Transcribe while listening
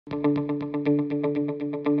Welcome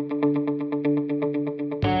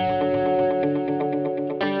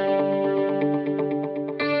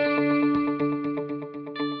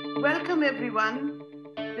everyone.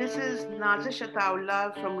 This is Nazisha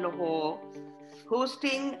from Lahore,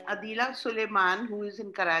 hosting Adeela Suleman, who is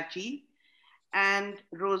in Karachi, and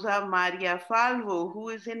Rosa Maria Falvo, who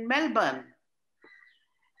is in Melbourne.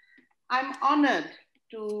 I'm honored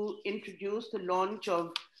to introduce the launch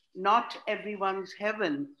of Not Everyone's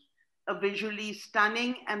Heaven, a visually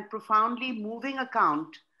stunning and profoundly moving account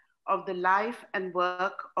of the life and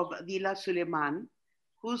work of Adeela Suleman,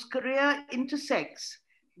 whose career intersects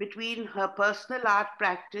between her personal art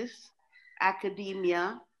practice,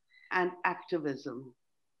 academia, and activism.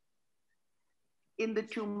 In the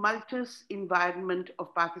tumultuous environment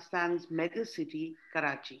of Pakistan's megacity,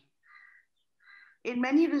 Karachi. In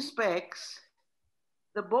many respects,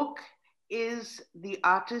 the book is the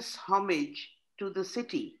artist's homage to the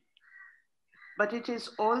city, but it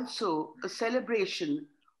is also a celebration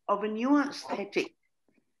of a new aesthetic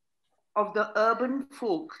of the urban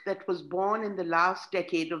folk that was born in the last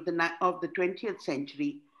decade of the 20th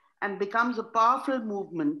century and becomes a powerful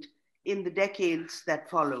movement in the decades that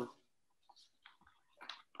follow.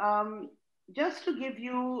 Just to give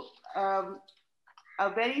you a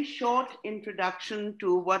very short introduction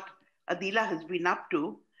to what Adeela has been up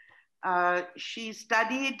to. She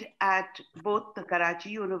studied at both the Karachi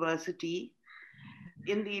University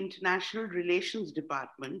in the International Relations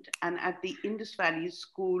Department and at the Indus Valley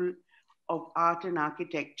School of Art and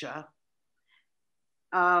Architecture.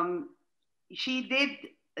 She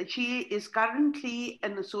is currently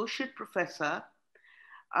an associate professor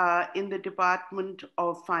in the Department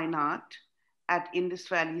of Fine Art at Indus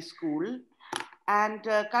Valley School. And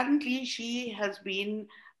currently she has been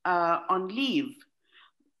on leave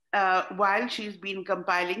while she's been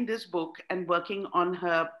compiling this book and working on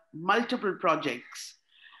her multiple projects.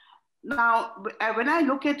 Now, when I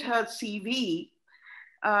look at her CV,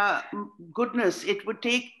 goodness, it would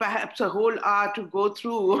take perhaps a whole hour to go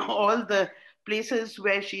through all the places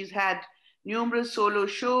where she's had numerous solo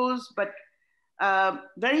shows, but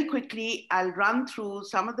very quickly, I'll run through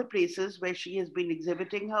some of the places where she has been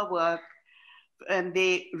exhibiting her work, and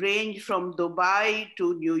they range from Dubai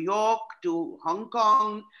to New York to Hong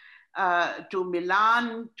Kong to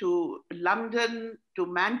Milan to London to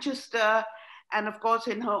Manchester, and of course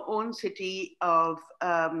in her own city of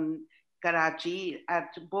Karachi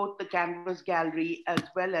at both the Canvas Gallery as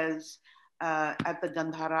well as at the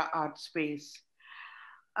Gandhara Art Space.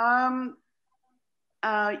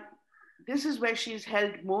 This is where she's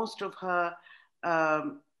held most of her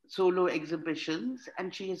solo exhibitions,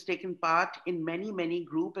 and she has taken part in many, many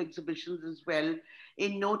group exhibitions as well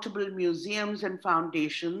in notable museums and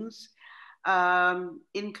foundations,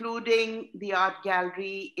 including the Art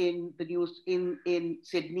Gallery in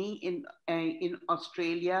Sydney, in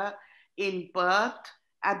Australia, in Perth,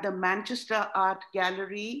 at the Manchester Art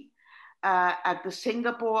Gallery, at the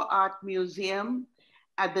Singapore Art Museum,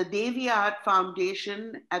 at the Devi Art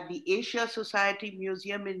Foundation, at the Asia Society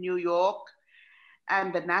Museum in New York,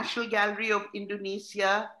 and the National Gallery of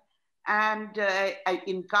Indonesia, and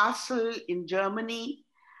in Kassel in Germany,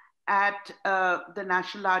 at the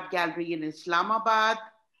National Art Gallery in Islamabad,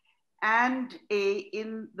 and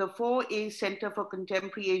in the 4A Center for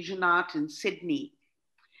Contemporary Asian Art in Sydney.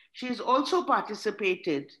 She has also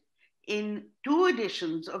participated in 2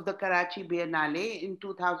 editions of the Karachi Biennale in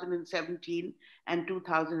 2017 and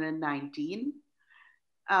 2019,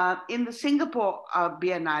 in the Singapore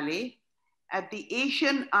Biennale, at the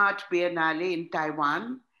Asian Art Biennale in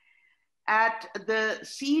Taiwan, at the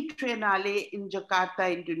Sea Triennale in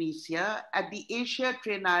Jakarta, Indonesia, at the Asia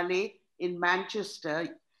Triennale in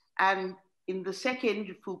Manchester, and in the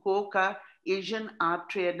second Fukuoka Asian Art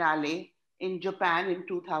Triennale in Japan in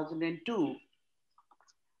 2002.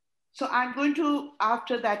 So I'm going to,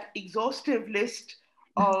 after that exhaustive list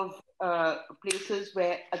of places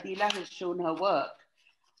where Adeela has shown her work,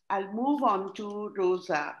 I'll move on to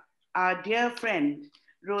Rosa, our dear friend,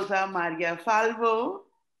 Rosa Maria Falvo,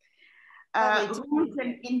 who is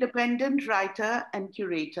an independent writer and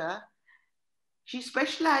curator. She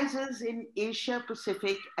specializes in Asia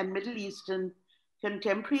Pacific and Middle Eastern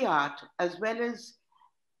contemporary art, as well as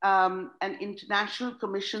an international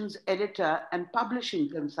commissions editor and publishing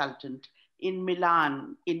consultant in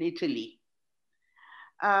Milan, in Italy.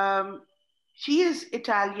 She is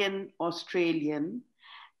Italian-Australian,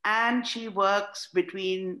 and she works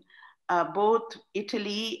between both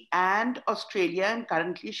Italy and Australia, and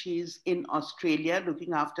currently she's in Australia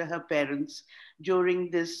looking after her parents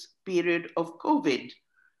during this period of COVID.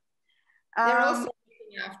 They're also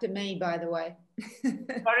After me, by the way.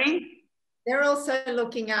 Sorry? They're also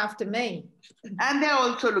looking after me. And they're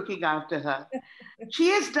also looking after her. She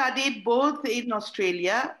has studied both in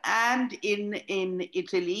Australia and in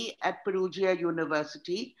Italy at Perugia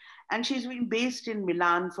University, and she's been based in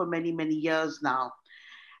Milan for many, many years now.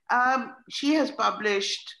 She has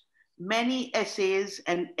published many essays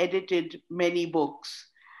and edited many books.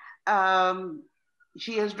 Um,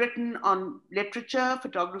 she has written on literature,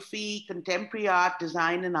 photography, contemporary art,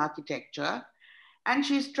 design, and architecture. And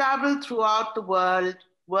she's traveled throughout the world,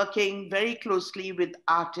 working very closely with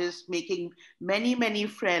artists, making many, many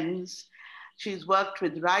friends. She's worked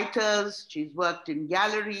with writers, she's worked in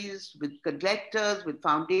galleries, with collectors, with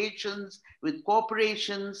foundations, with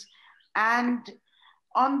corporations, and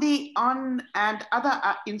and other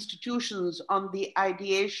institutions on the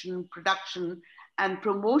ideation, production, and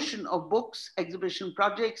promotion of books, exhibition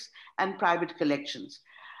projects, and private collections.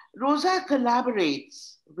 Rosa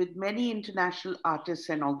collaborates with many international artists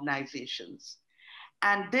and organizations.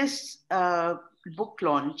 And this book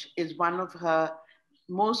launch is one of her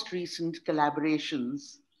most recent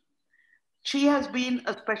collaborations. She has been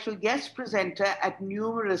a special guest presenter at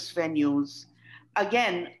numerous venues,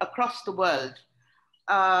 again, across the world,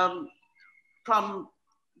 um, from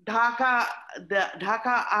Dhaka, the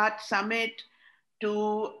Dhaka Art Summit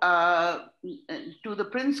to the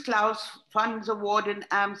Prince Claus Funds Award in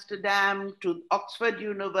Amsterdam, to Oxford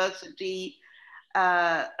University,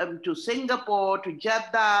 to Singapore, to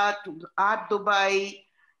Jeddah, to Art Dubai.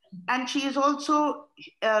 And she is also,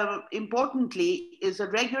 importantly, is a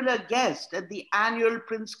regular guest at the annual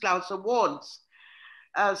Prince Claus Awards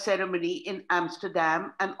ceremony in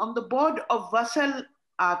Amsterdam and on the board of Wasal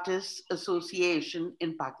Artists Association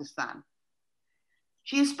in Pakistan.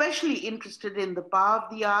 She is especially interested in the power of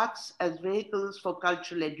the arts as vehicles for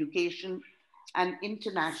cultural education and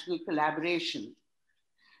international collaboration.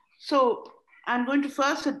 So I'm going to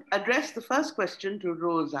first address the first question to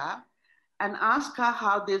Rosa and ask her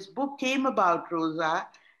how this book came about, Rosa.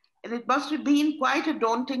 And it must have been quite a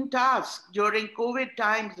daunting task during COVID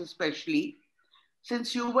times, especially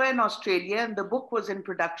since you were in Australia and the book was in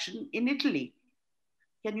production in Italy.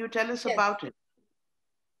 Can you tell us about it?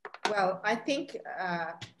 Well, I think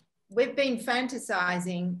we've been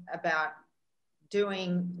fantasizing about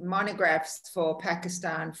doing monographs for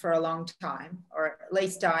Pakistan for a long time, or at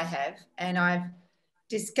least I have. And I've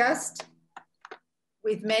discussed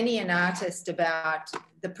with many an artist about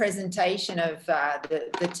the presentation of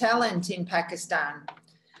the talent in Pakistan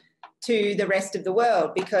to the rest of the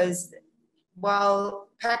world, because while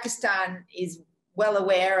Pakistan is well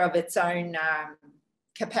aware of its own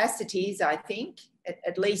capacities, I think,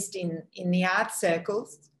 at least in the art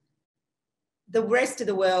circles, the rest of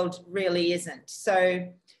the world really isn't. So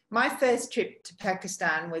my first trip to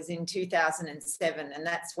Pakistan was in 2007, and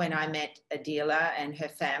that's when I met Adeela and her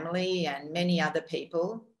family and many other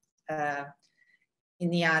people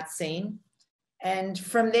in the art scene. And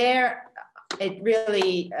from there, it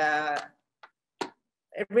really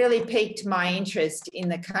piqued my interest in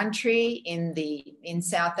the country, in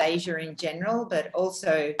South Asia in general, but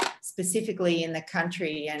also specifically in the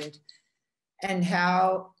country and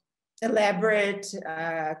how elaborate,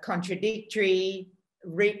 contradictory,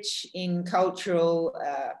 rich in cultural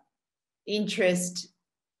interest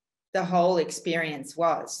the whole experience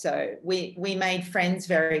was. So we made friends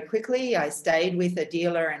very quickly. I stayed with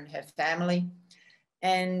Adeela and her family,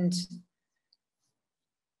 and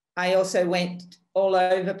I also went all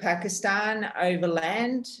over Pakistan,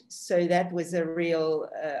 overland. So that was a real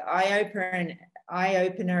eye-opener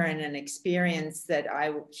and an experience that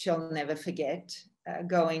I shall never forget.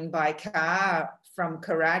 Going by car from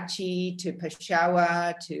Karachi to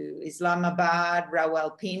Peshawar to Islamabad,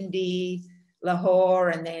 Rawalpindi, Lahore,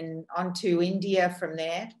 and then on to India from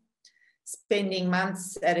there, spending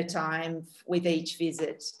months at a time with each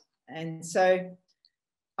visit. And so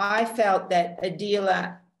I felt that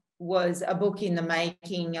Adeela was a book in the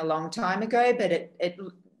making a long time ago, but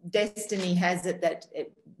destiny has it that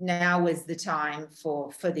now was the time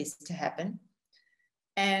for this to happen.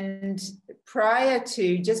 And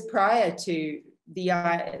just prior to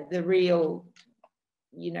the real,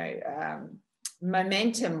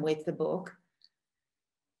 momentum with the book,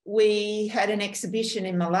 we had an exhibition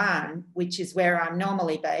in Milan, which is where I'm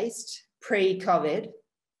normally based, pre-COVID,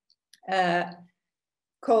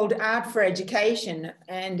 called Art for Education.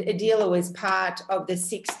 And Adeela was part of the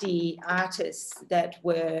 60 artists that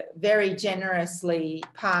were very generously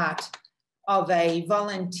part of a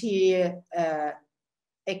volunteer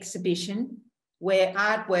exhibition where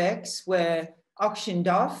artworks were auctioned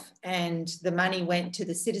off and the money went to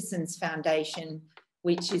the Citizens Foundation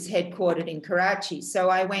which is headquartered in Karachi. So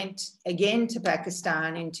I went again to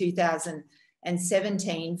Pakistan in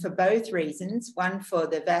 2017 for both reasons, one for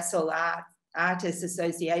the Vassal Artists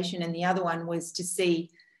Association, and the other one was to see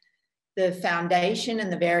the foundation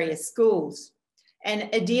and the various schools.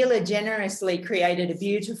 And Adeela generously created a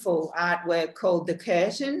beautiful artwork called The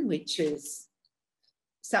Curtain, which is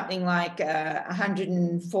something like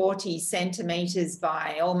 140 centimetres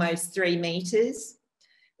by almost 3 metres,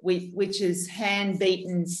 which is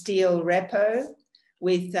hand-beaten steel repo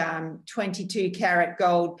with 22-carat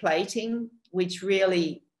gold plating, which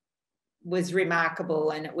really was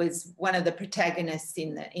remarkable, and it was one of the protagonists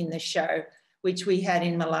in the show, which we had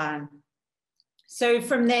in Milan. So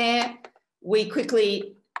from there, we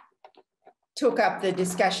quickly took up the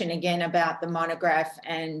discussion again about the monograph,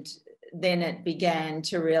 and then it began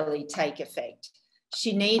to really take effect.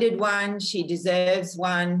 She needed one, she deserves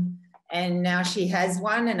one, and now she has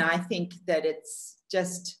one, and I think that it's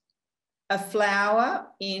just a flower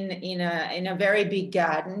in a very big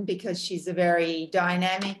garden, because she's a very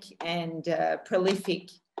dynamic and prolific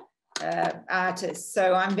artist.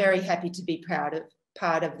 So I'm very happy to be part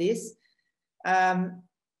of this.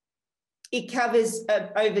 It covers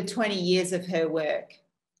over 20 years of her work,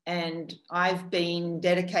 and I've been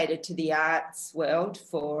dedicated to the arts world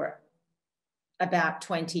for about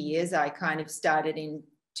 20 years. I kind of started in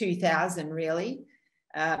 2000 really,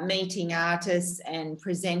 meeting artists and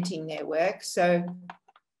presenting their work. So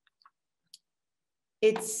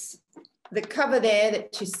it's the cover there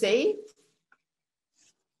that you see.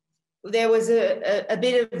 There was a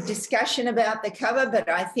bit of discussion about the cover, but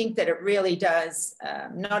I think that it really does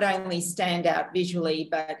not only stand out visually,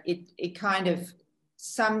 but it kind of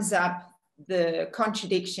sums up the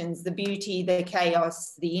contradictions, the beauty, the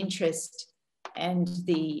chaos, the interest, and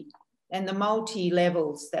the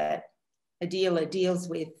multi-levels that Adeela deals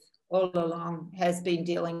with all along, has been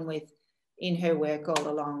dealing with in her work all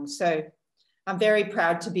along. So I'm very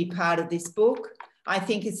proud to be part of this book. I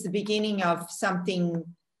think it's the beginning of something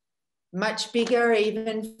much bigger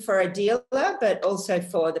even for Adeela, but also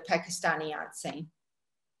for the Pakistani art scene.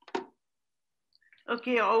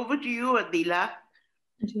 Okay, over to you, Adeela.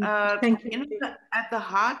 Thank you. At the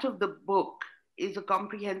heart of the book is a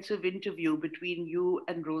comprehensive interview between you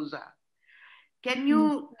and Rosa. Can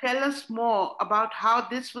you tell us more about how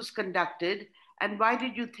this was conducted, and why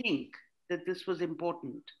did you think that this was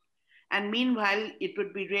important? And meanwhile, it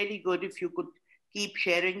would be really good if you could keep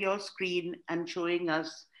sharing your screen and showing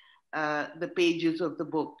us the pages of the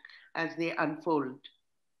book as they unfold.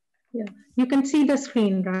 Yeah, you can see the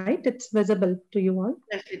screen, right? It's visible to you all?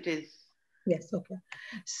 Yes, it is. Yes, okay.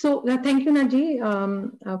 So thank you, Naji,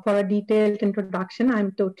 for a detailed introduction.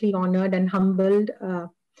 I'm totally honored and humbled,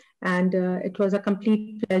 and it was a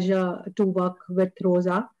complete pleasure to work with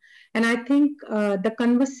Rosa. And I think the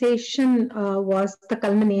conversation was the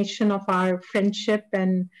culmination of our friendship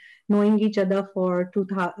and knowing each other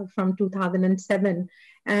from 2007.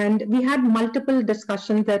 And we had multiple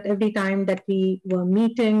discussions at every time that we were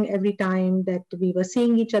meeting, every time that we were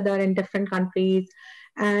seeing each other in different countries.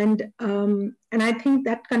 And I think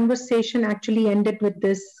that conversation actually ended with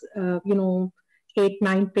this,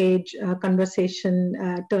 8-9 page conversation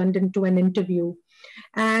turned into an interview.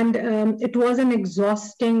 And it was an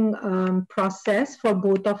exhausting process for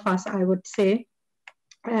both of us, I would say,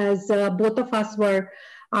 as both of us were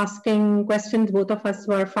asking questions. Both of us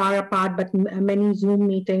were far apart, but many Zoom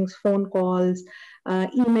meetings, phone calls,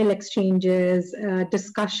 email exchanges,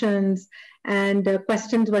 discussions, and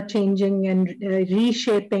questions were changing and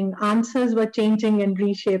reshaping. Answers were changing and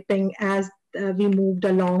reshaping as we moved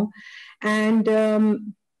along. And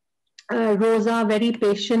Rosa very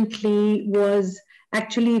patiently was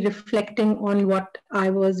actually reflecting on what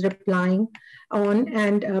I was replying on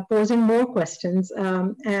and posing more questions.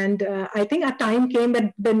 And I think a time came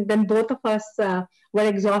when both of us were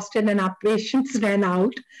exhausted and our patience ran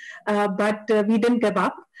out, but we didn't give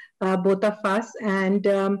up, both of us. And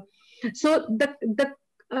so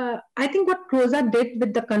I think what Rosa did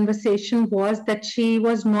with the conversation was that she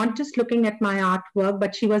was not just looking at my artwork,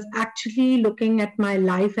 but she was actually looking at my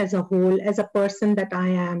life as a whole, as a person that I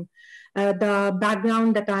am. The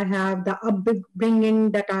background that I have, the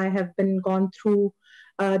upbringing that I have been gone through,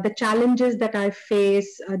 the challenges that I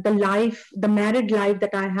face, the married life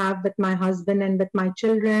that I have with my husband and with my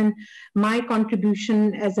children, my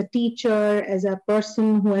contribution as a teacher, as a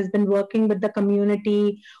person who has been working with the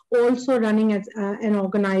community, also running as an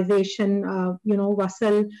organization,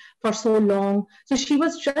 Vassal, for so long. So she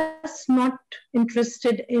was just not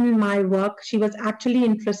interested in my work. She was actually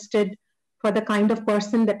interested for the kind of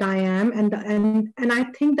person that I am. And I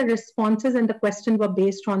think the responses and the questions were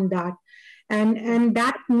based on that. And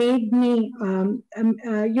that made me,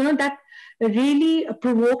 that really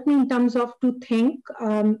provoked me in terms of to think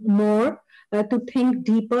more, to think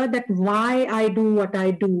deeper, that why I do what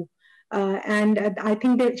I do. And I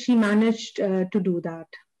think that she managed to do that.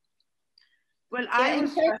 Well, I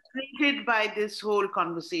was fascinated by this whole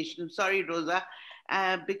conversation. Sorry, Rosa,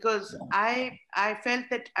 because I felt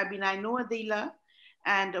that, I mean, I know Adeela,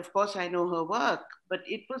 and of course I know her work, but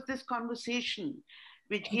it was this conversation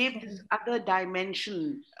which gave this other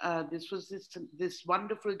dimension. This was this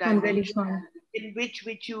wonderful dimension in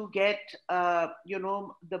which you get,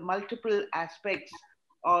 the multiple aspects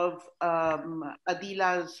of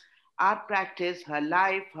Adeela's art practice, her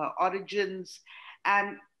life, her origins,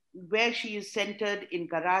 and where she is centered in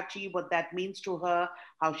Karachi, what that means to her,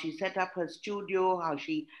 how she set up her studio, how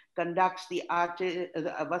she conducts the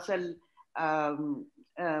Wasal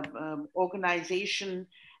organization,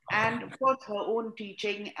 and of course her own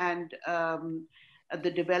teaching and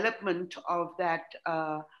the development of that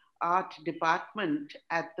art department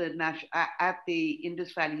at the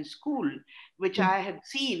Indus Valley School, which I have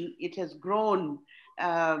seen. It has grown,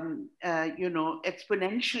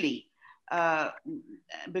 exponentially.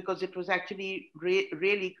 Because it was actually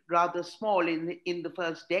really rather small in the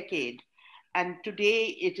first decade. And today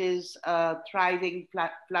it is a thriving,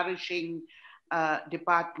 flourishing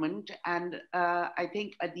department. And I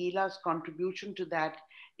think Adeela's contribution to that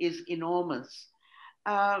is enormous.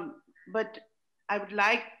 But I would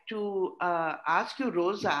like to ask you,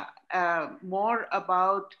 Rosa, more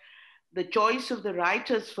about the choice of the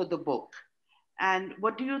writers for the book. And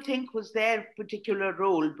what do you think was their particular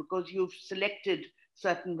role? Because you've selected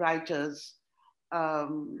certain writers,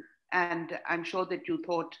 and I'm sure that you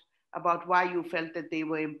thought about why you felt that they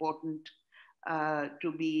were important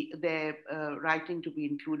to be their writing to be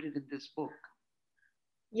included in this book.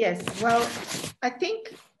 Yes, well, I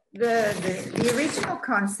think the original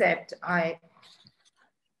concept, I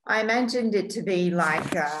imagined it to be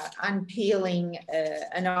like unpeeling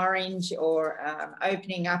an orange or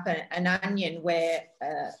opening up an onion, where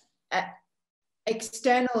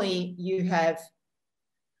externally you have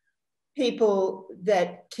people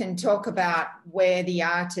that can talk about where the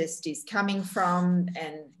artist is coming from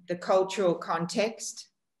and the cultural context.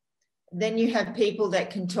 Then you have people that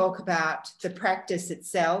can talk about the practice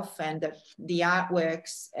itself and the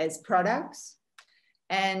artworks as products.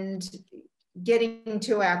 And getting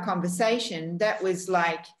to our conversation, that was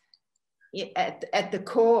like at the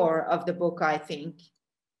core of the book, I think,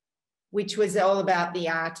 which was all about the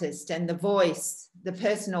artist and the voice, the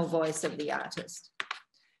personal voice of the artist.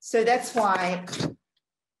 So that's why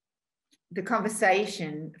the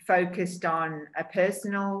conversation focused on a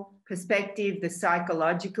personal perspective, the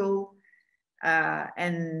psychological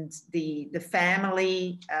and the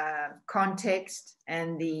family context,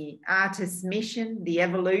 and the artist's mission, the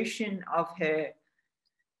evolution of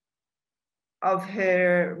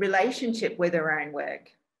her relationship with her own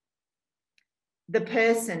work, the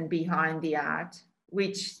person behind the art,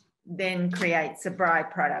 which then creates a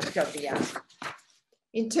byproduct of the art.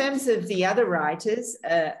 In terms of the other writers,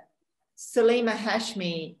 Salima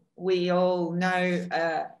Hashmi, we all know,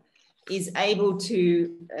 is able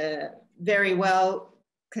to very well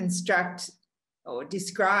construct or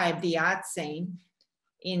describe the art scene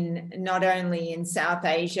in not only in South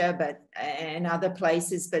Asia and other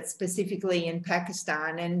places, but specifically in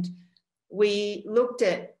Pakistan. And we looked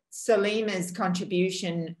at Salima's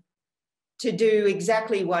contribution to do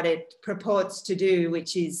exactly what it purports to do,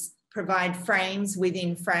 which is provide frames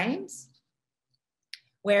within frames,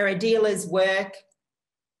 where Adeela's work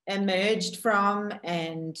emerged from,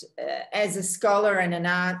 and as a scholar and an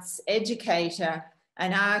arts educator,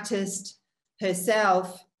 an artist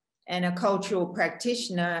herself and a cultural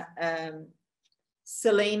practitioner,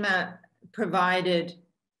 Salima provided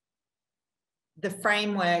the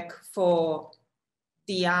framework for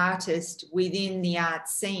the artist within the art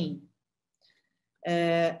scene.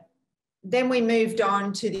 Then we moved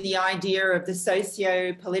on to the idea of the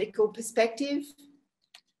socio-political perspective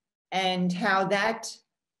and how that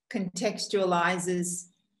contextualizes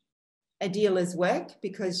Adeela's work,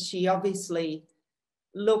 because she obviously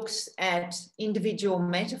looks at individual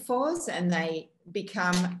metaphors and they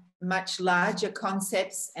become much larger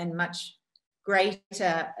concepts and much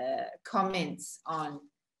greater comments on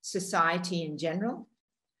society in general.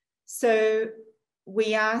 So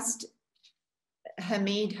we asked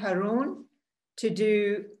Hamid Haroon to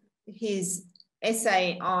do his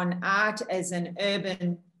essay on art as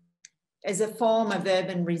a form of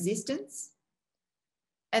urban resistance.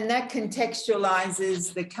 And that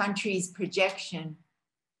contextualizes the country's projection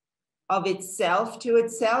of itself to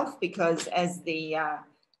itself, because as the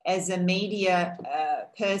as a media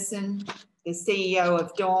person, the CEO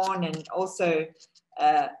of Dawn, and also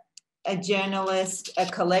a journalist, a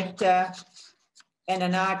collector, and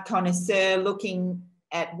an art connoisseur, looking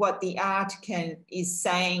at what the art is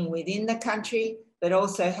saying within the country, but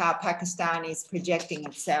also how Pakistan is projecting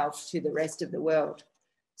itself to the rest of the world.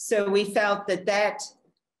 So we felt that that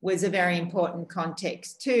was a very important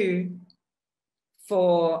context too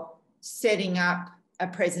for setting up a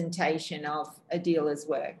presentation of Adeela's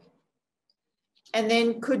work. And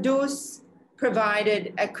then Kudus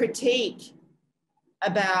provided a critique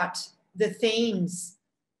about the themes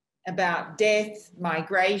about death,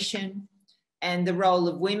 migration, and the role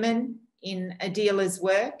of women in Adeela's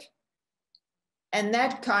work. And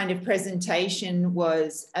that kind of presentation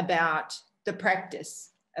was about the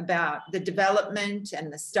practice, about the development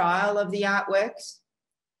and the style of the artworks.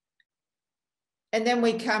 And then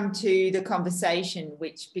we come to the conversation,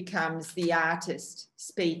 which becomes the artist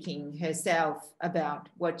speaking herself about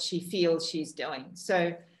what she feels she's doing.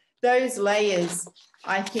 So those layers,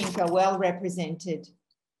 I think, are well represented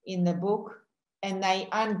in the book, and they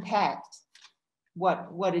unpacked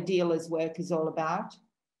what Adeela's work is all about.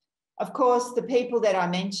 Of course, the people that I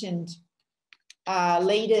mentioned are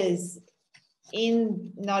leaders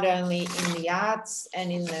in not only in the arts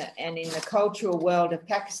and in the cultural world of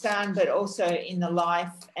Pakistan, but also in the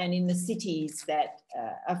life and in the cities that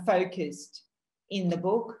are focused in the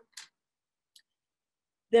book.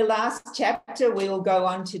 The last chapter we'll go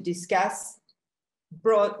on to discuss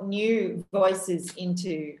brought new voices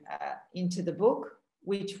into the book,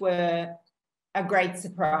 which were a great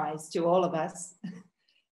surprise to all of us.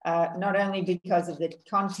 Not only because of the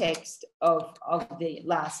context of the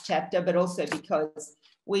last chapter, but also because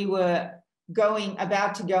we were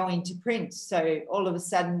about to go into print. So all of a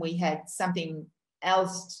sudden we had something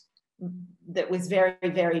else that was very,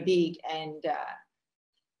 very big and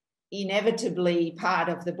inevitably part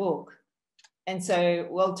of the book. And so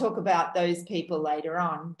we'll talk about those people later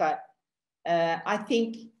on. But I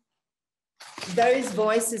think those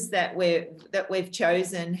voices that we've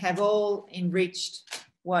chosen have all enriched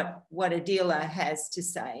what Adeela has to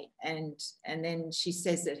say, and then she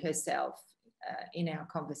says it herself in our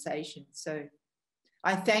conversation. So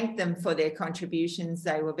I thank them for their contributions.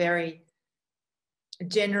 They were very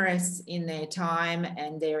generous in their time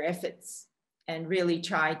and their efforts, and really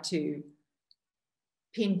tried to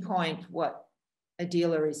pinpoint what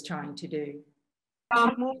Adeela is trying to do.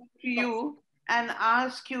 I'll move to you and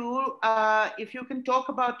ask you if you can talk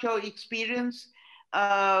about your experience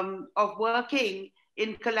of working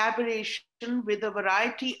in collaboration with a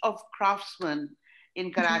variety of craftsmen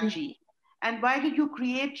in Karachi. And why did you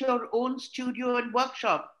create your own studio and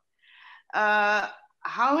workshop? How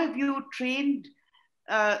have you trained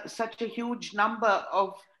such a huge number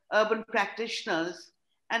of urban practitioners,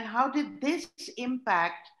 and how did this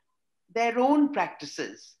impact their own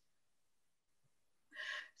practices?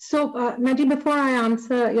 So, Naji, before I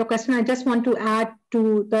answer your question, I just want to add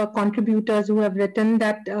to the contributors who have written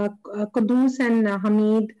that Kudus and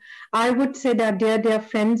Hamid, I would say that they're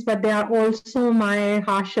friends, but they are also my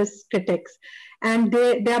harshest critics. And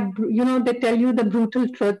they tell you the brutal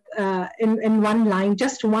truth in one line,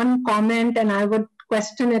 just one comment, and I would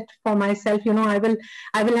question it for myself. I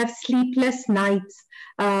will have sleepless nights.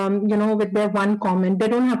 With their one comment. They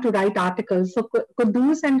don't have to write articles. So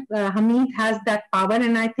Kudus and Hamid has that power,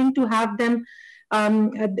 and I think to have them,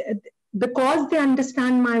 because they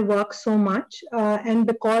understand my work so much, and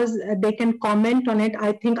because they can comment on it,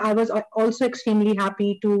 I think I was also extremely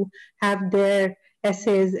happy to have their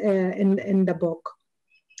essays in the book.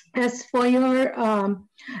 As for your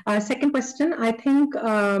second question, I think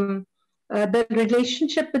the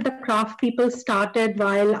relationship with the craft people started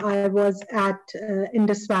while I was at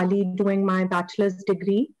Indus Valley doing my bachelor's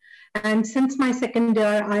degree. And since my second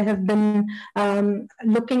year, I have been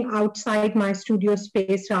looking outside my studio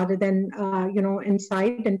space rather than,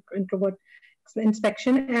 inside and introvert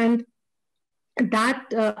inspection. And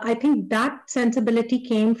that, I think that sensibility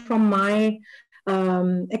came from my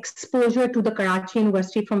exposure to the Karachi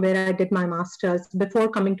University from where I did my master's before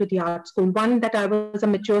coming to the art school. One, that I was a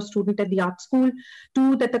mature student at the art school.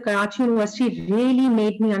 Two, that the Karachi University really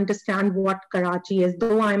made me understand what Karachi is.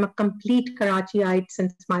 Though I'm a complete Karachiite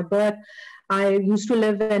since my birth, I used to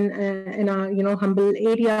live in a humble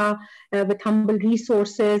area with humble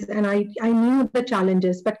resources, and I knew the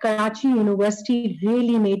challenges. But Karachi University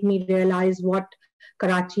really made me realize what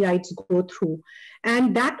Karachiites go through.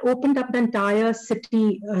 And that opened up the entire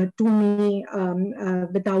city to me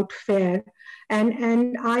without fair.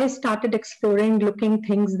 And I started exploring, looking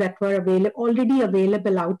things that were already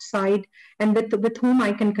available outside and with whom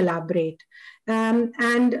I can collaborate.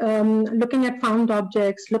 Looking at found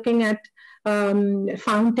objects, looking at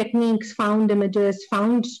found techniques, found images,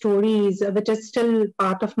 found stories, which is still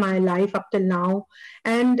part of my life up till now.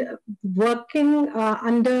 And working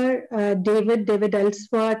under David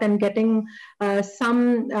Ellsworth and getting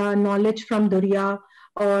some knowledge from Durya,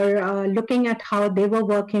 or looking at how they were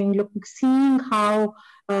working, seeing how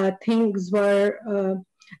things were,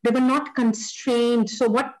 they were not constrained. So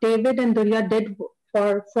what David and Durya did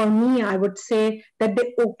for me, I would say that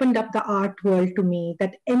they opened up the art world to me,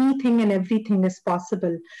 that anything and everything is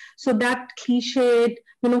possible. So that cliched,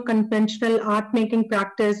 conventional art making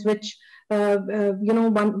practice, which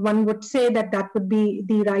one would say that would be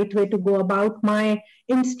the right way to go about. My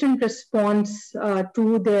instant response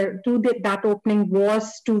to that opening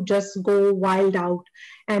was to just go wild out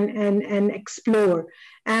and explore.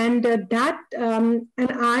 And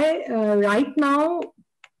I right now,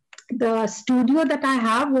 the studio that I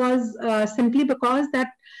have was simply because that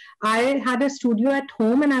I had a studio at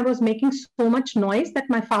home and I was making so much noise that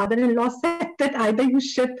my father-in-law said that either you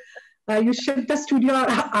ship the studio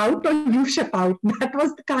out or you ship out. That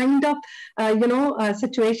was the kind of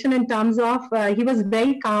situation in terms of he was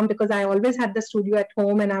very calm, because I always had the studio at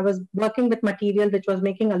home and I was working with material which was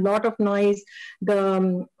making a lot of noise.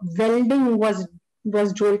 The welding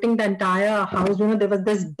was jolting the entire house. There was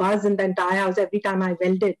this buzz in the entire house every time I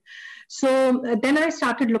welded. So then I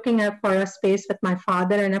started looking for a space with my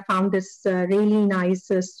father, and I found this really nice,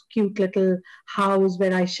 cute little house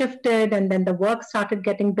where I shifted, and then the work started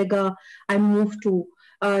getting bigger. I moved to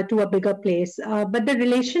a bigger place. But the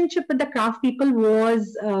relationship with the craft people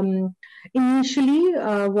was initially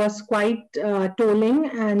was quite tolling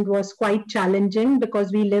and was quite challenging,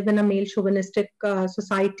 because we live in a male chauvinistic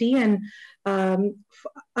society, and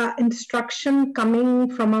instruction coming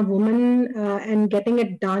from a woman and getting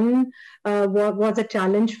it done was a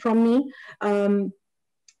challenge for me.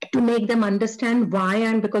 To make them understand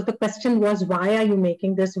why, because the question was, why are you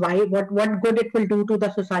making this? What good it will do to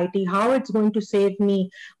the society? How it's going to save me?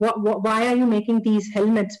 Why are you making these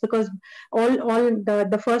helmets? Because all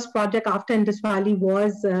the first project after Indus Valley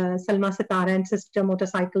was Salma Sitara and Sister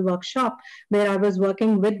Motorcycle Workshop, where I was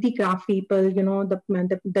working with the craft people, the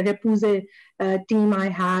Repousse team I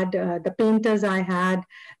had, the painters I had,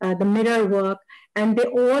 the mirror work. And they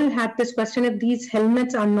all had this question: if these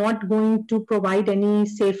helmets are not going to provide any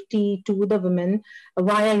safety to the women,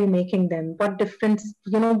 why are you making them? What difference,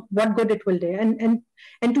 what good it will do?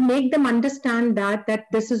 And to make them understand that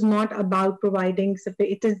this is not about providing,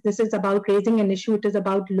 this is about raising an issue. It is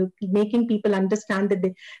about making people understand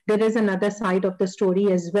that there is another side of the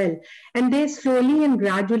story as well. And they slowly and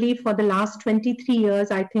gradually, for the last 23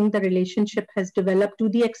 years, I think the relationship has developed to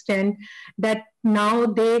the extent that now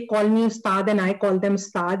they call me Ustad and I call them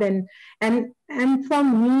Ustad. And for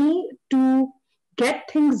me to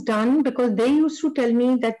get things done, because they used to tell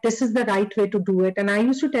me that this is the right way to do it, and I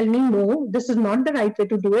used to tell me, no, this is not the right way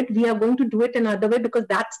to do it. We are going to do it another way, because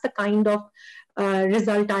that's the kind of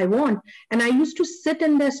result I want. And I used to sit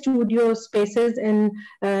in the studio spaces in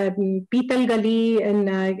Pital Gali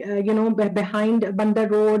and behind Bandar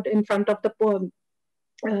Road, in front of the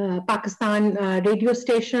Pakistan radio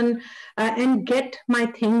station, and get my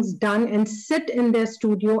things done and sit in their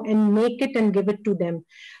studio and make it and give it to them.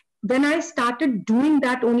 When I started doing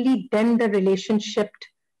that, only then the relationship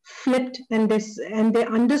flipped, and they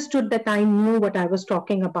understood that I knew what I was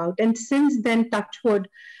talking about. And since then, touch wood,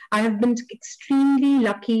 I have been extremely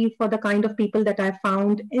lucky for the kind of people that I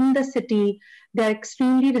found in the city. They're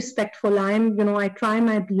extremely respectful. I try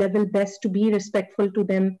my level best to be respectful to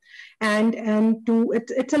them, and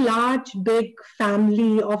it's a large, big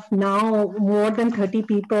family of now more than 30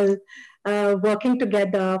 people working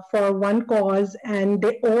together for one cause, and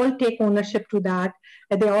they all take ownership to that.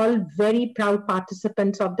 They're all very proud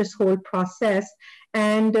participants of this whole process,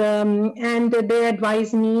 and they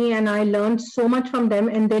advise me, and I learned so much from them,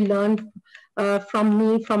 and they learned from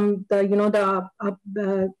me, from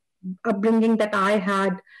the upbringing that I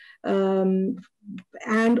had,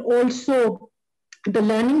 and also the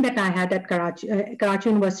learning that I had at Karachi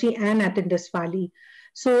University and at Indus Valley.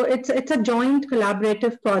 So it's a joint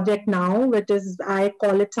collaborative project now, which is, I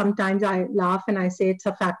call it, sometimes I laugh and I say it's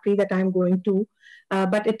a factory that I'm going to,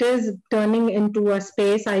 but it is turning into a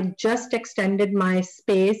space. I just extended my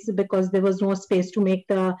space because there was no space to make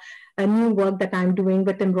the new work that I'm doing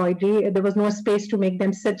with embroidery. There was no space to make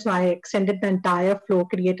them sit, so I extended the entire floor,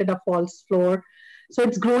 created a false floor. So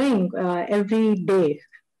it's growing every day.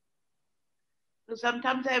 So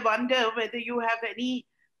sometimes I wonder whether you have any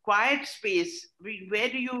quiet space. Where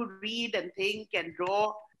do you read and think and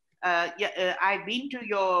draw? I've been to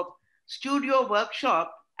your studio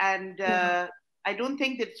workshop, and I don't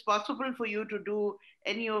think it's possible for you to do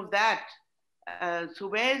any of that. So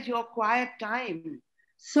where's your quiet time?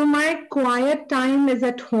 So my quiet time is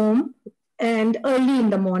at home and early in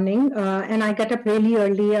the morning, and I get up really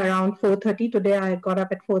early around 4:30. Today I got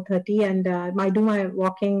up at 4:30, and I do my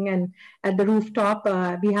walking, and at the rooftop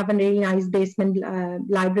we have a really nice basement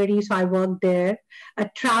library, so I work there.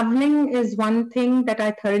 Traveling is one thing that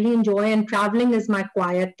I thoroughly enjoy, and traveling is my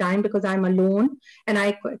quiet time because I'm alone and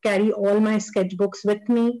I carry all my sketchbooks with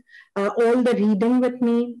me, all the reading with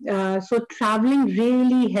me. So traveling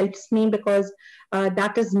really helps me because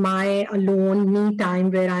that is my alone me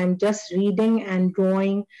time where I'm just reading and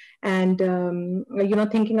drawing and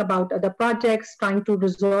thinking about other projects, trying to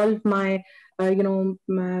resolve my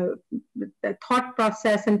my thought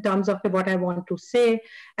process in terms of what I want to say,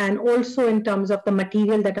 and also in terms of the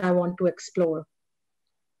material that I want to explore.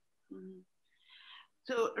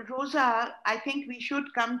 So, Rosa, I think we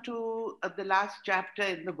should come to the last chapter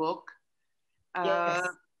in the book. Yes.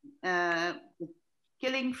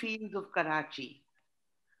 Killing Fields of Karachi.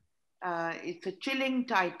 It's a chilling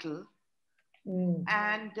title.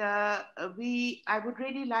 And I would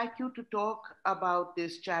really like you to talk about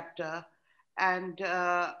this chapter and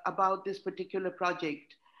about this particular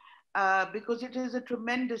project because it is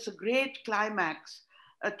a great climax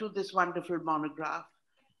to this wonderful monograph.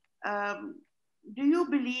 Do you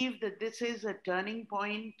believe that this is a turning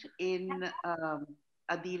point in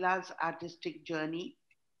Adeela's artistic journey?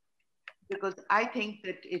 Because I think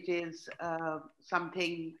that it is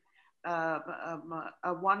something,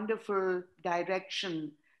 a wonderful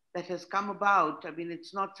direction that has come about. I mean,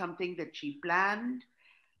 it's not something that she planned,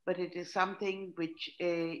 but it is something which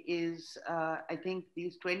is, I think,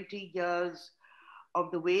 these 20 years of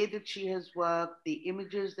the way that she has worked, the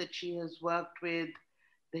images that she has worked with,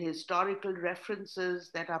 the historical references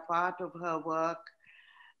that are part of her work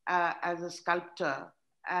as a sculptor.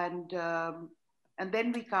 And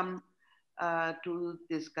then we come to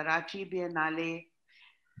this Karachi Biennale,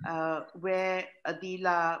 where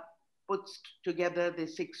Adeela puts together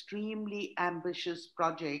this extremely ambitious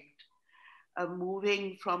project,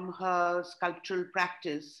 moving from her sculptural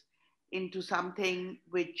practice into something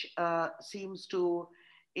which seems to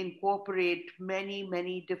incorporate many,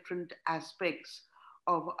 many different aspects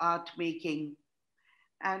of art making.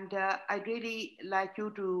 And I'd really like you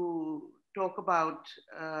to talk about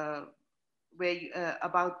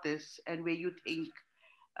about this and where you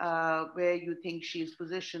think she's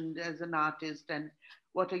positioned as an artist, and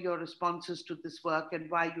what are your responses to this work, and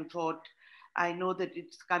why you thought, I know that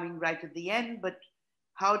it's coming right at the end, but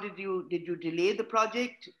how did you delay the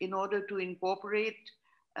project in order to incorporate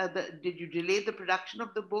did you delay the production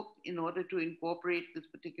of the book in order to incorporate this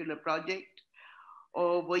particular project?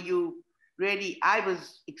 Or were you really, I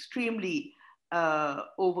was extremely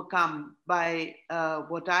overcome by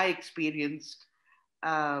what I experienced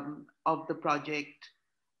of the project.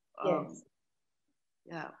 Yes.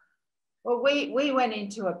 Yeah. Well, we went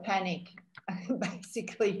into a panic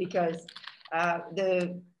basically because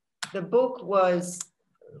the book was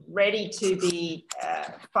ready to be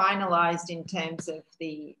finalized in terms of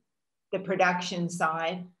the production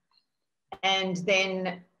side, and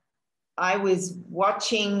then I was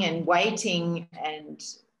watching and waiting,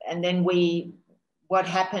 and then what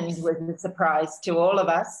happened was a surprise to all of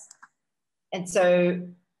us, and so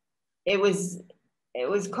it was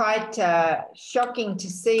quite shocking to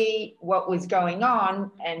see what was going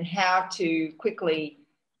on and how to quickly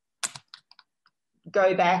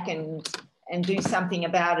go back and do something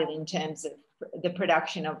about it in terms of the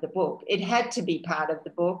production of the book. It had to be part of the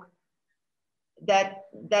book.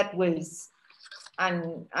 That was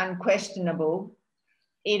unquestionable.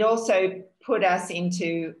 It also put us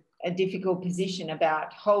into a difficult position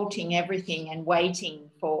about halting everything and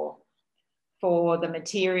waiting for the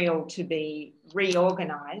material to be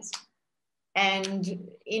reorganized. And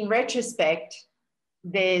in retrospect,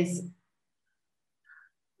 this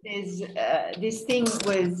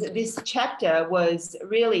chapter was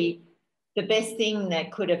really the best thing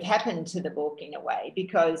that could have happened to the book in a way,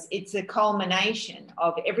 because it's a culmination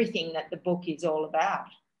of everything that the book is all about.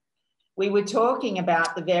 We were talking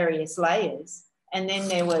about the various layers, and then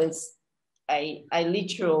there was a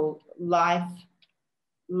literal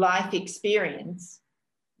life experience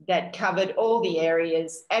that covered all the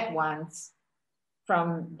areas at once,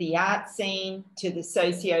 from the art scene to the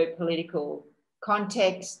socio-political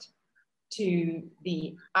context to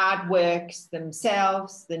the artworks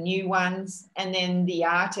themselves, the new ones, and then the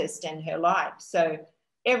artist and her life. So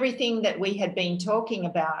everything that we had been talking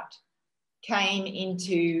about came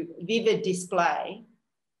into vivid display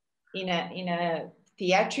in a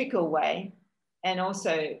theatrical way and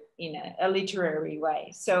also in a literary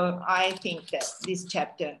way. So I think that this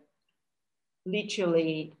chapter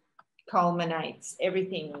literally culminates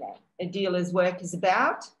everything that Adeela's work is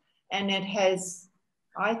about, and it has,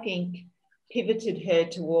 I think, pivoted her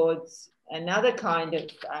towards another kind of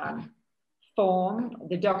form,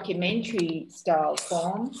 the documentary style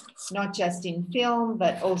form, not just in film,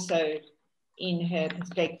 but also in her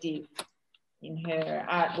perspective, in her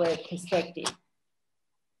artwork perspective,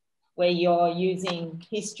 where you're using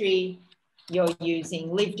history, you're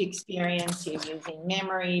using lived experience, you're using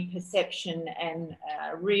memory, perception, and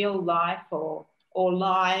real life or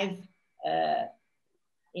live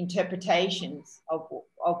interpretations of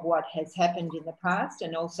what has happened in the past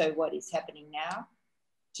and also what is happening now,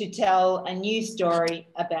 to tell a new story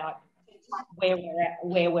about where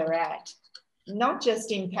we're at, not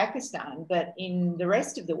just in Pakistan, but in the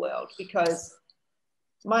rest of the world. Because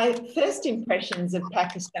my first impressions of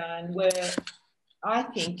Pakistan were, I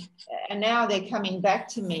think, and now they're coming back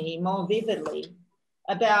to me more vividly,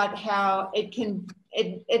 about how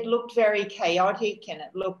it looked very chaotic, and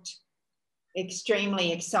it looked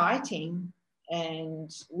extremely exciting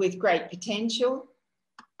and with great potential.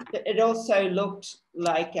 But it also looked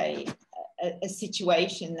like a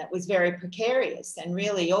situation that was very precarious, and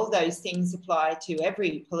really all those things apply to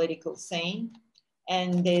every political scene.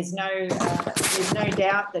 And there's no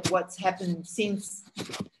doubt that what's happened since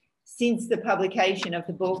the publication of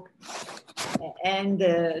the book and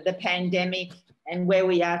the pandemic and where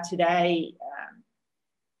we are today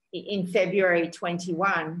in February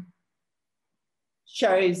 21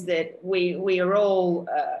 shows that we are all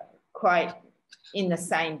quite in the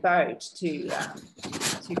same boat, to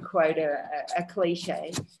quote a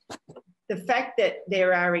cliche. The fact that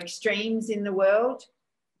there are extremes in the world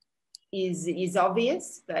is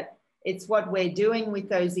obvious, but it's what we're doing with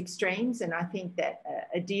those extremes. And I think that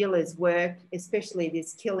Adeela's work, especially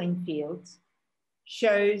this Killing Fields,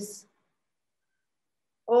 shows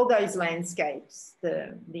all those landscapes,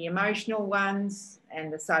 the emotional ones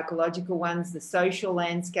and the psychological ones, the social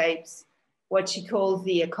landscapes, what she calls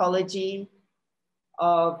the ecology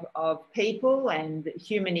of people and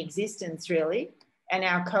human existence, really, and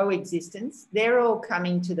our coexistence. They're all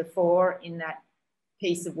coming to the fore in that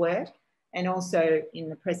piece of work, and also in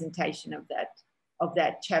the presentation of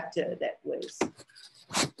that chapter that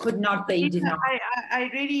could not be denied. I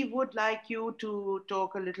really would like you to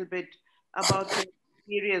talk a little bit about the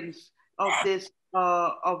experience of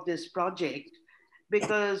this project,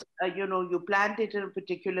 because you planned it in a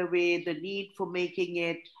particular way, the need for making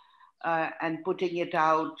it and putting it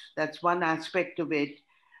out, that's one aspect of it.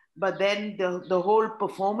 But then the whole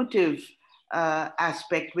performative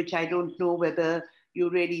aspect, which I don't know whether you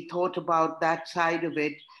really thought about that side of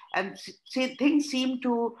it. And things seem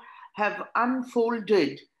to have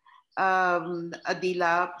unfolded,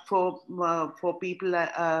 Adeela, for people,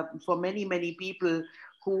 for many people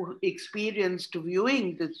who experienced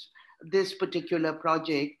viewing this particular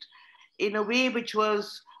project in a way which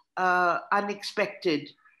was unexpected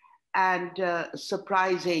and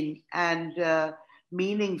surprising and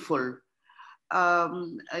meaningful.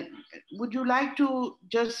 Would you like to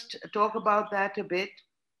just talk about that a bit?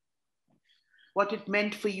 What it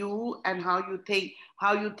meant for you, and how you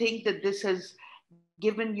think that this has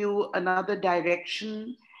given you another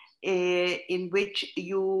direction in which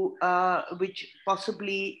which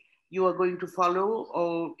possibly you are going to follow,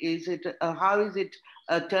 or is it how is it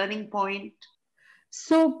a turning point?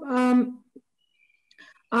 So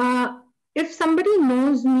if somebody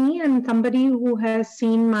knows me and somebody who has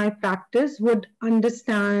seen my practice would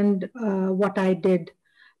understand what I did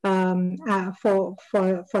for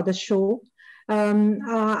the show.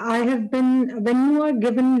 I have been, when you are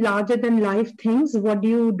given larger than life things, what do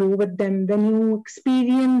you do with them? When you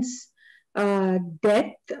experience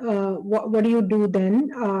death, what do you do then?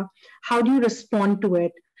 How do you respond to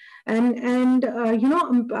it? And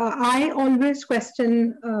I always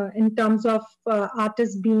question in terms of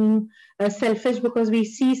artists being selfish, because we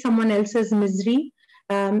see someone else's misery,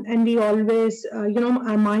 and we always,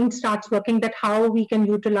 our mind starts working that how we can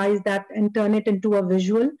utilize that and turn it into a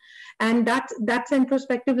visual. And that's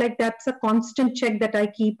introspective, like that's a constant check that I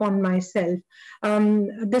keep on myself.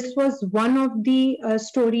 This was one of the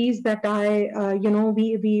stories that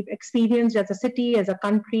we experienced as a city, as a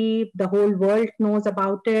country. The whole world knows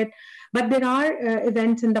about it. But there are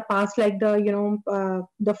events in the past, like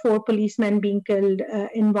the 4 policemen being killed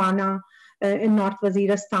in Wana. in North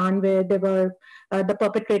Waziristan, where they were the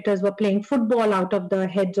perpetrators were playing football out of the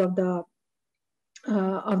heads of the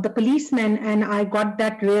policemen, and I got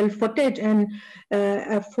that real footage. And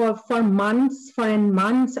for months,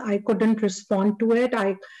 I couldn't respond to it.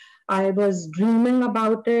 I was dreaming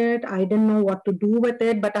about it. I didn't know what to do with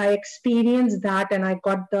it, but I experienced that, and I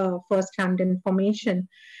got the first-hand information.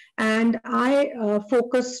 And I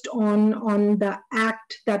focused on the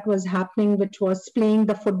act that was happening, which was playing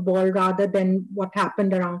the football rather than what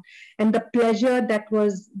happened around, and the pleasure that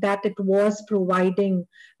it was providing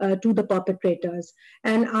to the perpetrators.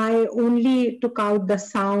 And I only took out the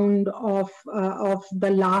sound of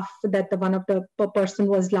the laugh that one of the person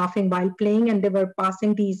was laughing while playing, and they were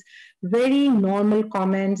passing these very normal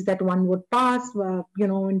comments that one would pass,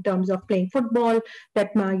 in terms of playing football, that,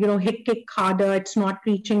 hit, kick harder, it's not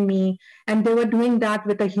reaching me. And they were doing that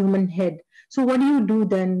with a human head. So what do you do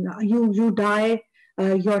then? You die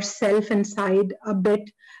yourself inside a bit.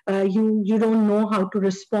 You don't know how to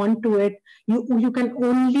respond to it. You can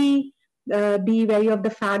only be wary of the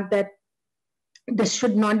fact that this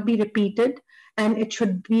should not be repeated, and it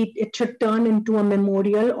should turn into a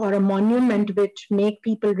memorial or a monument which make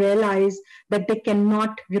people realize that they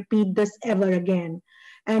cannot repeat this ever again.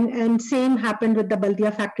 And same happened with the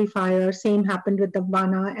Baldia factory fire, same happened with the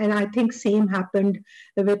Bana, and I think same happened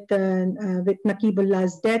with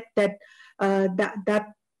Naqibullah's death,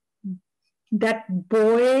 that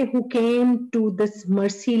boy who came to this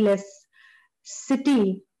merciless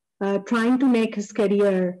city trying to make his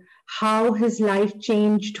career, how his life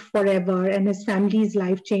changed forever and his family's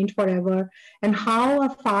life changed forever, and how a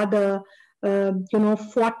father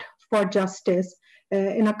fought for justice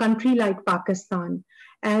in a country like Pakistan.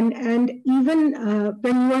 And even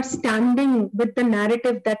when you are standing with the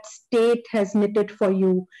narrative that state has knitted for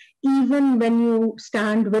you, even when you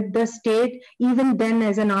stand with the state, even then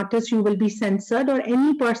as an artist you will be censored, or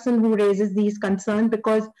any person who raises these concerns,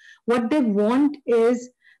 because what they want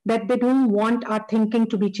is that they don't want our thinking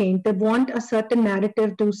to be changed. They want a certain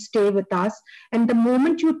narrative to stay with us. And the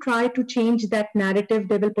moment you try to change that narrative,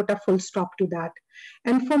 they will put a full stop to that.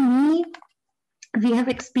 And for me, we have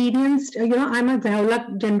experienced, I'm a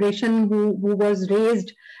Zia-ul-Haq generation who was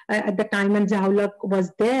raised at the time when Zia-ul-Haq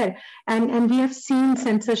was there. And we have seen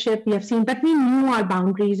censorship, but we knew our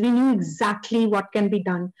boundaries. We knew exactly what can be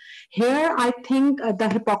done. Here, I think the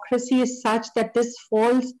hypocrisy is such that this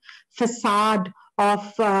false facade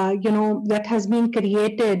of, that has been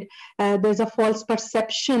created. There's a false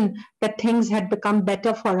perception that things had become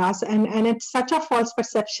better for us. And it's such a false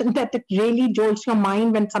perception that it really jolts your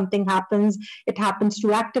mind when something happens. It happens to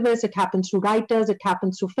activists, it happens to writers, it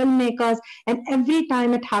happens to filmmakers. And every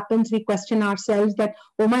time it happens, we question ourselves that,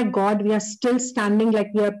 oh my God, we are still standing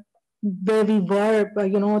like we are where we were,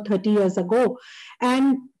 30 years ago.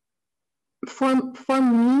 And for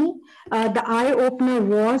me, the eye-opener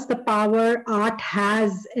was the power art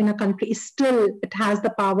has in a country. Still, it has the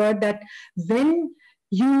power that when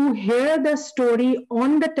you hear the story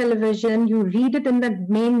on the television, you read it in the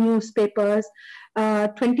main newspapers,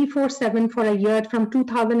 24/7 for a year, from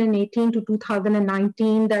 2018 to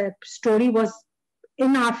 2019, the story was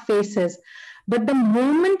in our faces. But the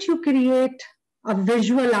moment you create a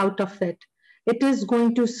visual out of it, it is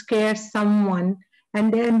going to scare someone.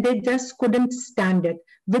 And then they just couldn't stand it.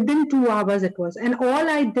 Within 2 hours it was. And all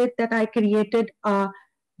I did that I created a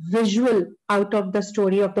visual out of the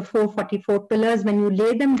story of the 444 pillars. When you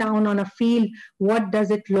lay them down on a field, what does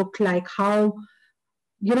it look like? How,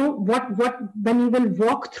 when you will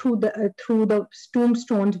walk through the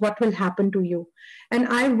tombstones, what will happen to you? And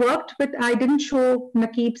I worked with, I didn't show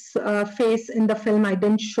Naqib's face in the film. I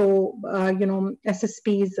didn't show,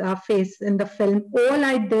 SSP's face in the film. All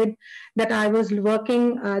I did that I was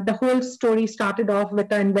working, the whole story started off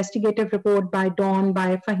with an investigative report by Dawn,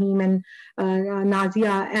 by Fahim and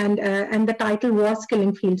Nazia. And the title was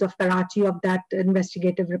Killing Fields of Karachi, of that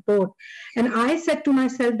investigative report. And I said to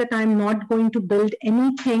myself that I'm not going to build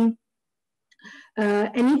anything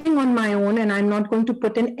on my own, and I'm not going to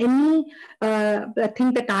put in any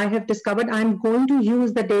thing that I have discovered. I'm going to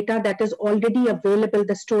use the data that is already available,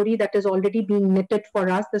 the story that is already being knitted for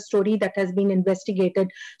us, the story that has been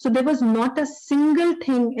investigated. So there was not a single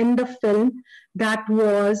thing in the film that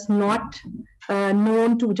was not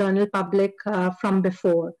known to general public from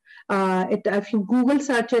before. If you Google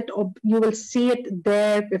search it, you will see it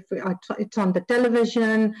there. If it's on the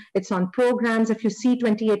television, it's on programs. If you see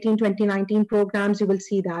 2018, 2019 programs, you will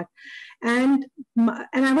see that. And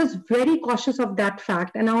I was very cautious of that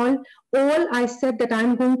fact. And all I said that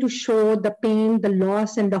I'm going to show the pain, the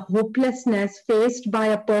loss, and the hopelessness faced by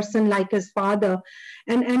a person like his father,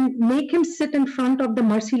 and make him sit in front of the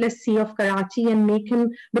merciless sea of Karachi and make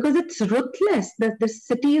him, because it's ruthless. The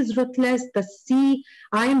city is ruthless. The sea,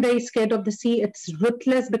 I am very scared of the sea. It's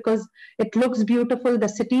ruthless because it looks beautiful. The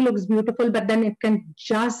city looks beautiful, but then it can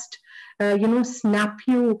just snap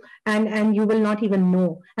you, and you will not even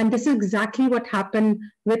know. And this is exactly what happened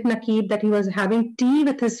with Naqib, that he was having tea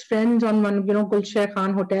with his friends on one, Gulsher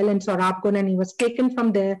Khan Hotel in Sohrabganj, and he was taken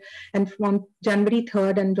from there. And from January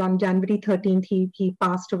 3rd and on January 13th, he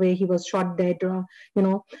passed away. He was shot dead,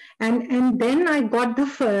 And then I got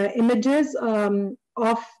the images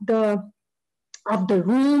of the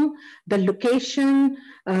room, the location,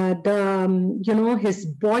 his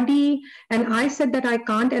body. And I said that I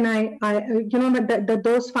can't. And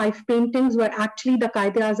those 5 paintings were actually the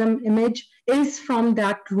Quaid-e-Azam image is from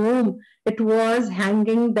that room. It was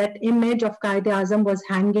hanging, that image of Quaid-e-Azam was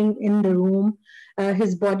hanging in the room.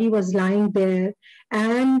 His body was lying there.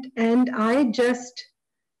 And I just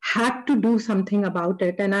had to do something about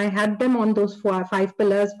it. And I had them on those 5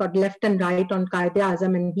 pillars for left and right on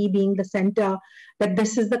Quaid-e-Azam, and he being the center, that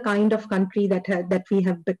this is the kind of country that we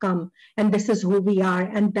have become, and this is who we are,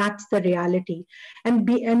 and that's the reality. And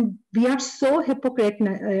we are so hypocrite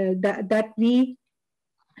that we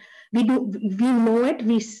know it.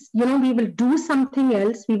 We will do something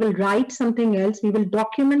else, we will write something else, we will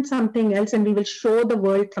document something else, and we will show the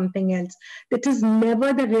world something else. It is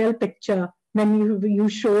never the real picture. When you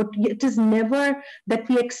show it is never that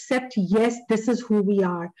we accept, yes, this is who we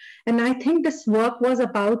are. And I think this work was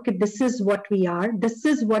about, this is what we are, this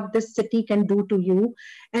is what this city can do to you.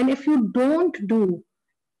 And if you don't do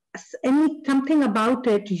something about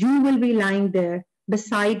it, you will be lying there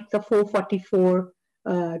beside the 444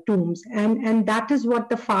 tombs. And that is what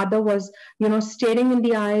the father was, staring in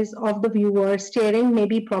the eyes of the viewer, staring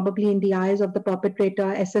probably in the eyes of the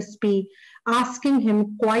perpetrator, SSP, asking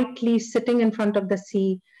him quietly, sitting in front of the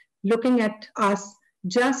sea, looking at us,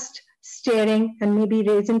 just staring, and maybe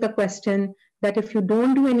raising the question that if you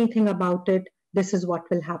don't do anything about it, this is what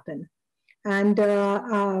will happen. And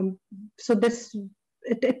so this,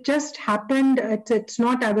 it just happened. It's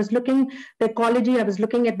not, I was looking the ecology, I was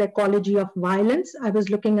looking at the ecology of violence, I was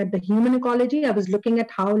looking at the human ecology, I was looking at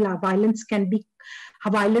how violence can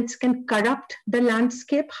corrupt the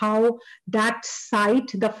landscape, how that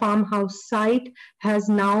site, the farmhouse site, has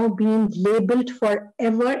now been labeled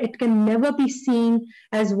forever. It can never be seen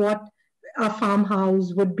as what a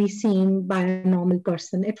farmhouse would be seen by a normal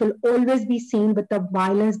person. It will always be seen with the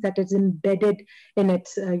violence that is embedded in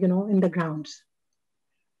its, in the grounds.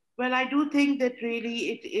 Well, I do think that really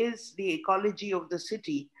it is the ecology of the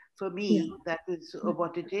city. For me, that is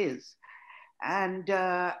what it is. And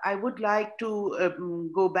I would like to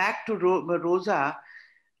go back to Rosa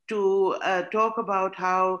to talk about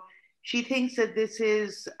how she thinks that this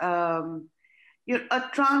is a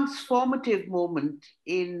transformative moment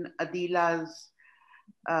in Adeela's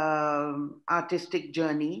artistic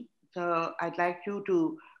journey. So I'd like you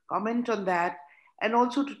to comment on that, and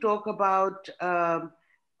also to talk about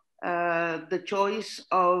the choice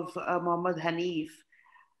of Muhammad Hanif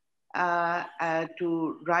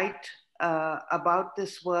to write about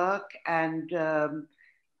this work, and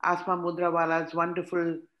Asma Mudrawala's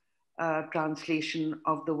wonderful translation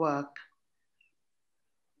of the work.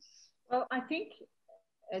 Well, I think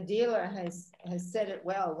Adeela has said it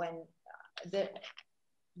well, when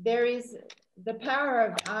there is the power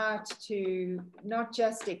of art to not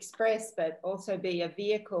just express, but also be a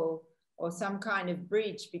vehicle or some kind of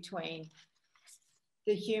bridge between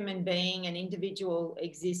the human being and individual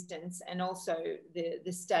existence, and also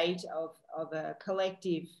the state of a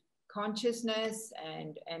collective consciousness,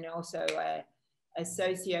 and also a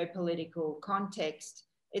socio-political context.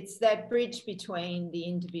 It's that bridge between the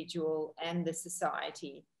individual and the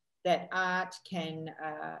society that art can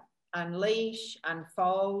unleash,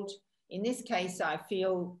 unfold. In this case, I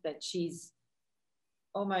feel that she's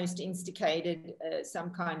almost instigated some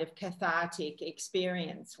kind of cathartic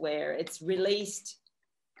experience where it's released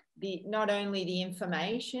not only the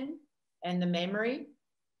information and the memory,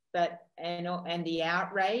 and the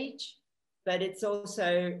outrage, but it's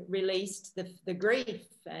also released the grief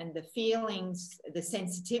and the feelings, the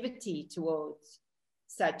sensitivity towards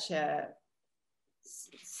such an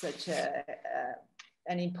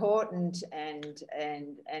important and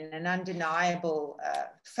an undeniable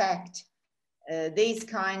fact. These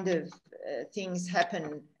kind of things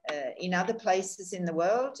happen in other places in the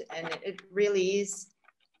world, and it really is,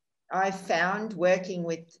 I've found, working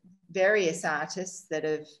with various artists that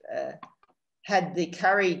have had the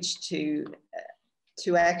courage to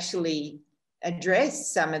actually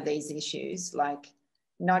address some of these issues, like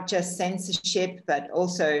not just censorship, but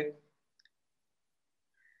also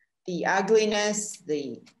the ugliness,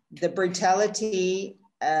 the brutality,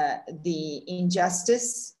 the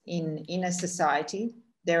injustice in a society.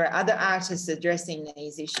 There are other artists addressing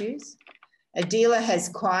these issues. Adeela has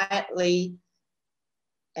quietly,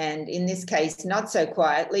 and in this case, not so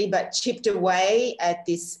quietly, but chipped away at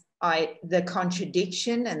this, the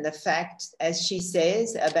contradiction and the fact, as she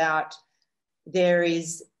says, about there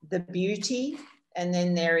is the beauty and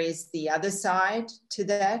then there is the other side to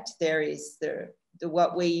that. There is the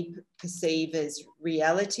what we perceive as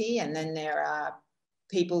reality, and then there are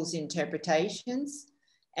people's interpretations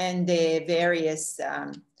and their various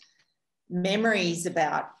memories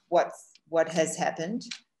about what has happened.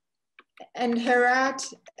 And her art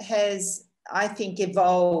has, I think,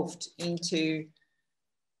 evolved into,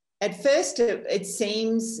 at first it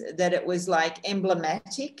seems that it was like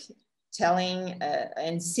emblematic, telling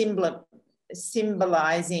and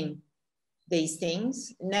symbolizing these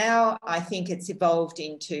things. Now I think it's evolved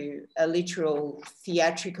into a literal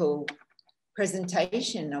theatrical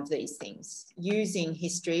presentation of these things, using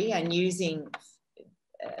history and using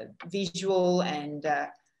visual and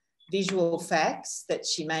visual facts that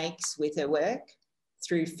she makes with her work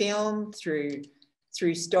through film, through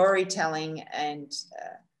storytelling, and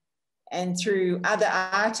through other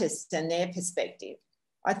artists and their perspective.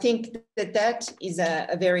 I think that is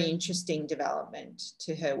a very interesting development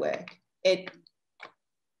to her work. It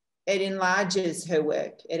enlarges her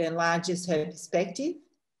work, it enlarges her perspective,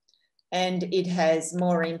 and it has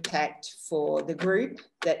more impact for the group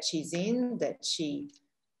that she's in, the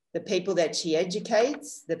people that she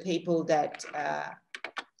educates, the people that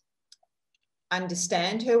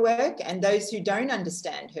understand her work, and those who don't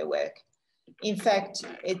understand her work. In fact,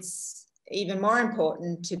 it's even more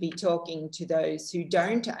important to be talking to those who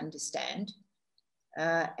don't understand,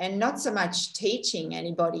 and not so much teaching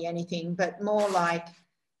anybody anything, but more like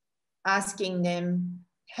asking them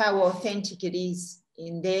how authentic it is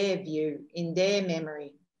in their view, in their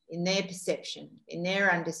memory, in their perception, in their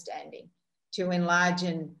understanding, to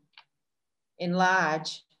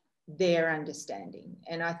enlarge their understanding.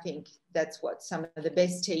 And I think that's what some of the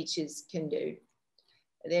best teachers can do.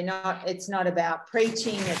 It's not about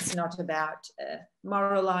preaching, it's not about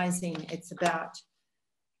moralizing, it's about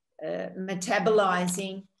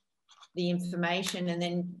metabolizing the information and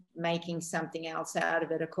then making something else out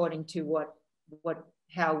of it according to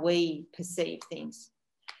how we perceive things.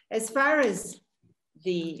 As far as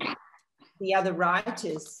the other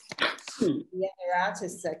writers, the other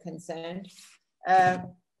artists are concerned,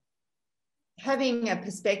 having a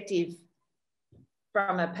perspective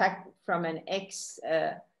from an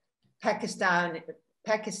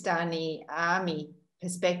Pakistani army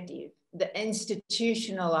perspective, the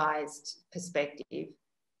institutionalized perspective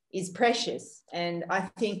is precious. And I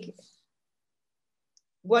think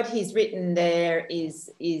what he's written there is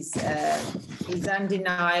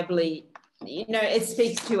undeniably, you know, it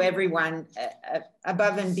speaks to everyone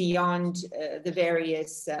above and beyond the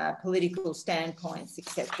various political standpoints,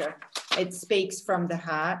 etc. It speaks from the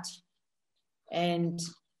heart, and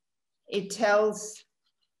it tells,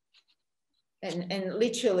 and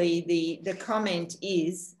literally the comment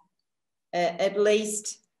is, at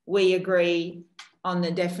least we agree on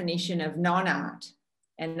the definition of non-art.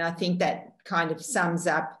 And I think that kind of sums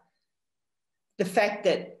up the fact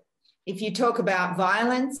that if you talk about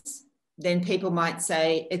violence, then people might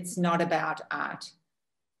say it's not about art.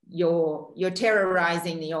 You're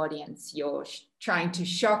terrorizing the audience, you're trying to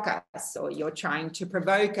shock us, or you're trying to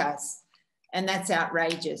provoke us, and that's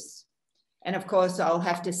outrageous. And of course, I'll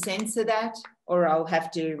have to censor that, or I'll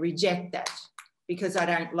have to reject that, because I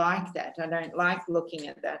don't like that. I don't like looking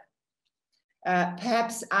at that.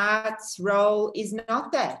 Perhaps art's role is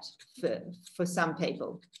not that for some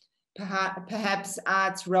people. Perhaps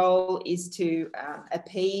art's role is to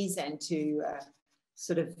appease and to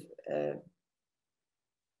sort of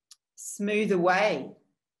smooth away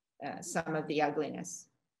some of the ugliness.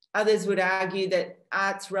 Others would argue that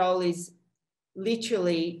art's role is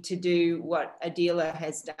literally to do what Adeela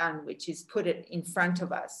has done, which is put it in front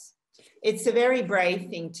of us. It's a very brave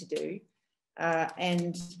thing to do,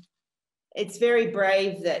 and it's very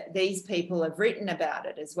brave that these people have written about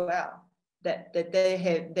it as well, that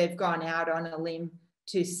they've gone out on a limb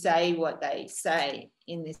to say what they say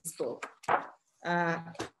in this book. I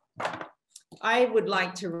would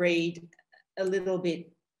like to read a little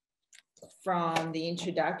bit from the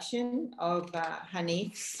introduction of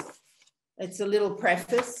Hanif's. It's a little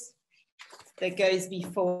preface. that goes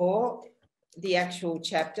before the actual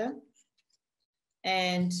chapter.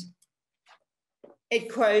 And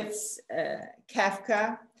it quotes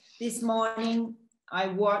Kafka. This morning, I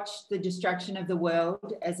watched the destruction of the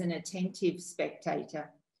world as an attentive spectator,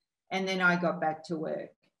 and then I got back to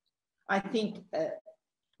work. I think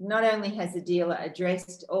not only has Adeela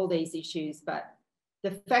addressed all these issues, but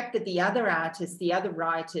the fact that the other artists, the other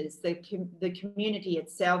writers, the community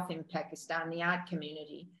itself in Pakistan, the art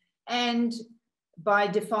community, and by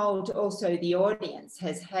default also the audience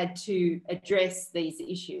has had to address these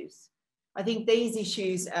issues. I think these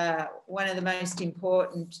issues are one of the most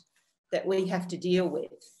important that we have to deal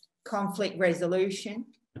with: conflict resolution,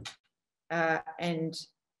 and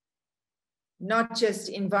not just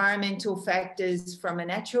environmental factors from a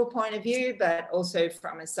natural point of view, but also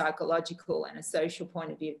from a psychological and a social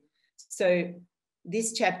point of view. So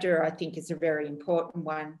this chapter, I think, is a very important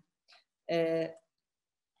one. The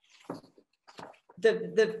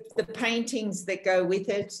paintings that go with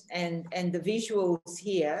it and the visuals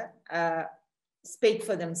here speak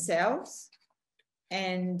for themselves.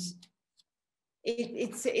 And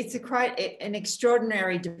it's quite an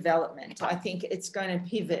extraordinary development. I think it's going to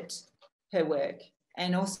pivot her work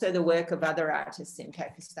and also the work of other artists in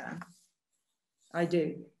Pakistan. I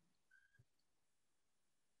do.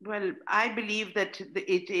 Well, I believe that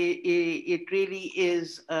it really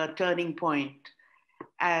is a turning point.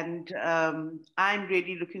 And I'm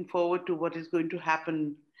really looking forward to what is going to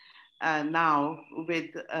happen now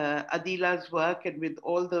with Adeela's work and with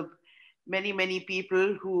all the many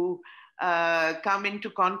people who come into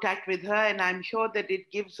contact with her. And I'm sure that it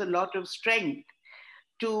gives a lot of strength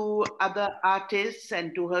to other artists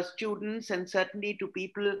and to her students, and certainly to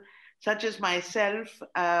people such as myself.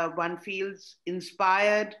 One feels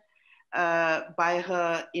inspired by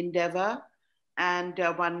her endeavor, and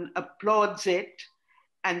one applauds it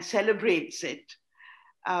and celebrates it.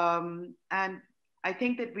 And I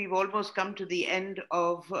think that we've almost come to the end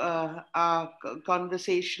of our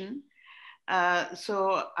conversation.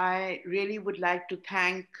 So I really would like to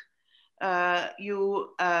thank you,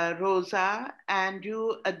 Rosa, and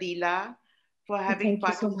you, Adeela, for having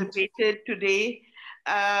participated today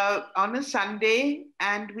on a Sunday.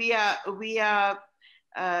 And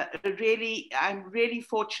I'm really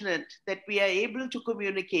fortunate that we are able to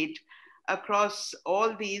communicate across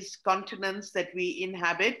all these continents that we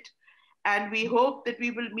inhabit. And we hope that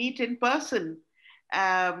we will meet in person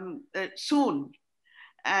soon.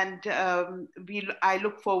 And I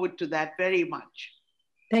look forward to that very much.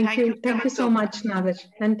 Thank you so much, Nazish.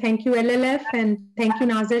 And thank you, LLF, and thank you,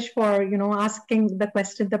 Nazish, for asking the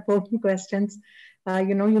potent questions.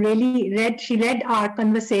 She read our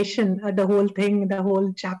conversation, the whole thing, the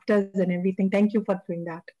whole chapters and everything. Thank you for doing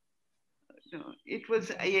that. No, it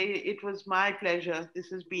was my pleasure. This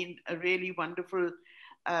has been a really wonderful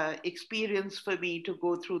experience for me to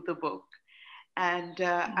go through the book. And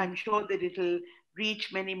I'm sure that it'll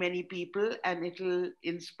reach many people, and it'll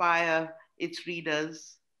inspire its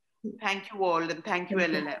readers. Thank you all, and thank you,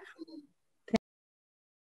 LLF.